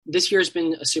this year has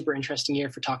been a super interesting year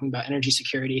for talking about energy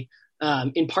security,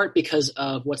 in part because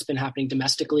of what's been happening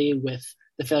domestically with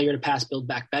the failure to pass Build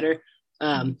Back Better,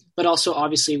 but also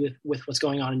obviously with what's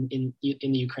going on in the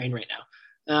Ukraine right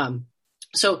now.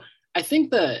 So I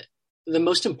think the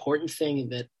most important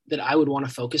thing that I would want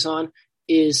to focus on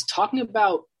is talking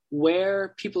about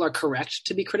where people are correct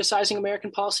to be criticizing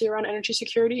American policy around energy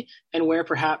security, and where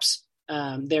perhaps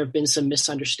there have been some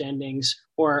misunderstandings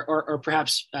or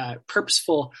perhaps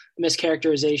purposeful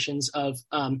mischaracterizations of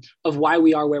why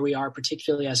we are where we are,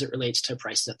 particularly as it relates to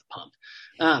prices at the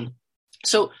pump.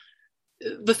 So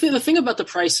the thing about the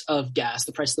price of gas,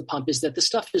 the price of the pump, is that this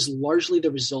stuff is largely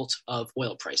the result of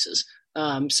oil prices.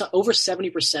 So over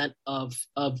 70% of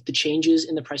the changes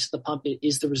in the price of the pump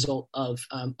is the result of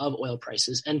oil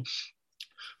prices. And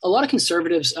a lot of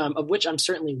conservatives, of which I'm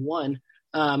certainly one,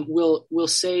 will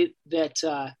say that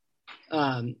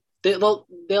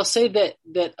they'll say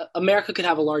that America could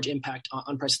have a large impact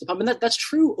on price of the pump, and that's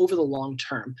true over the long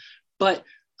term. But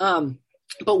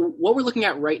what we're looking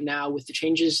at right now with the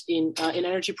changes in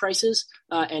energy prices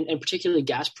and particularly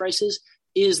gas prices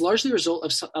is largely the result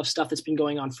of stuff that's been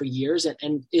going on for years,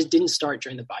 and it didn't start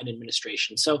during the Biden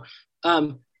administration. So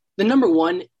the number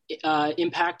one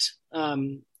impact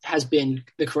has been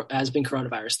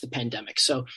coronavirus, the pandemic. So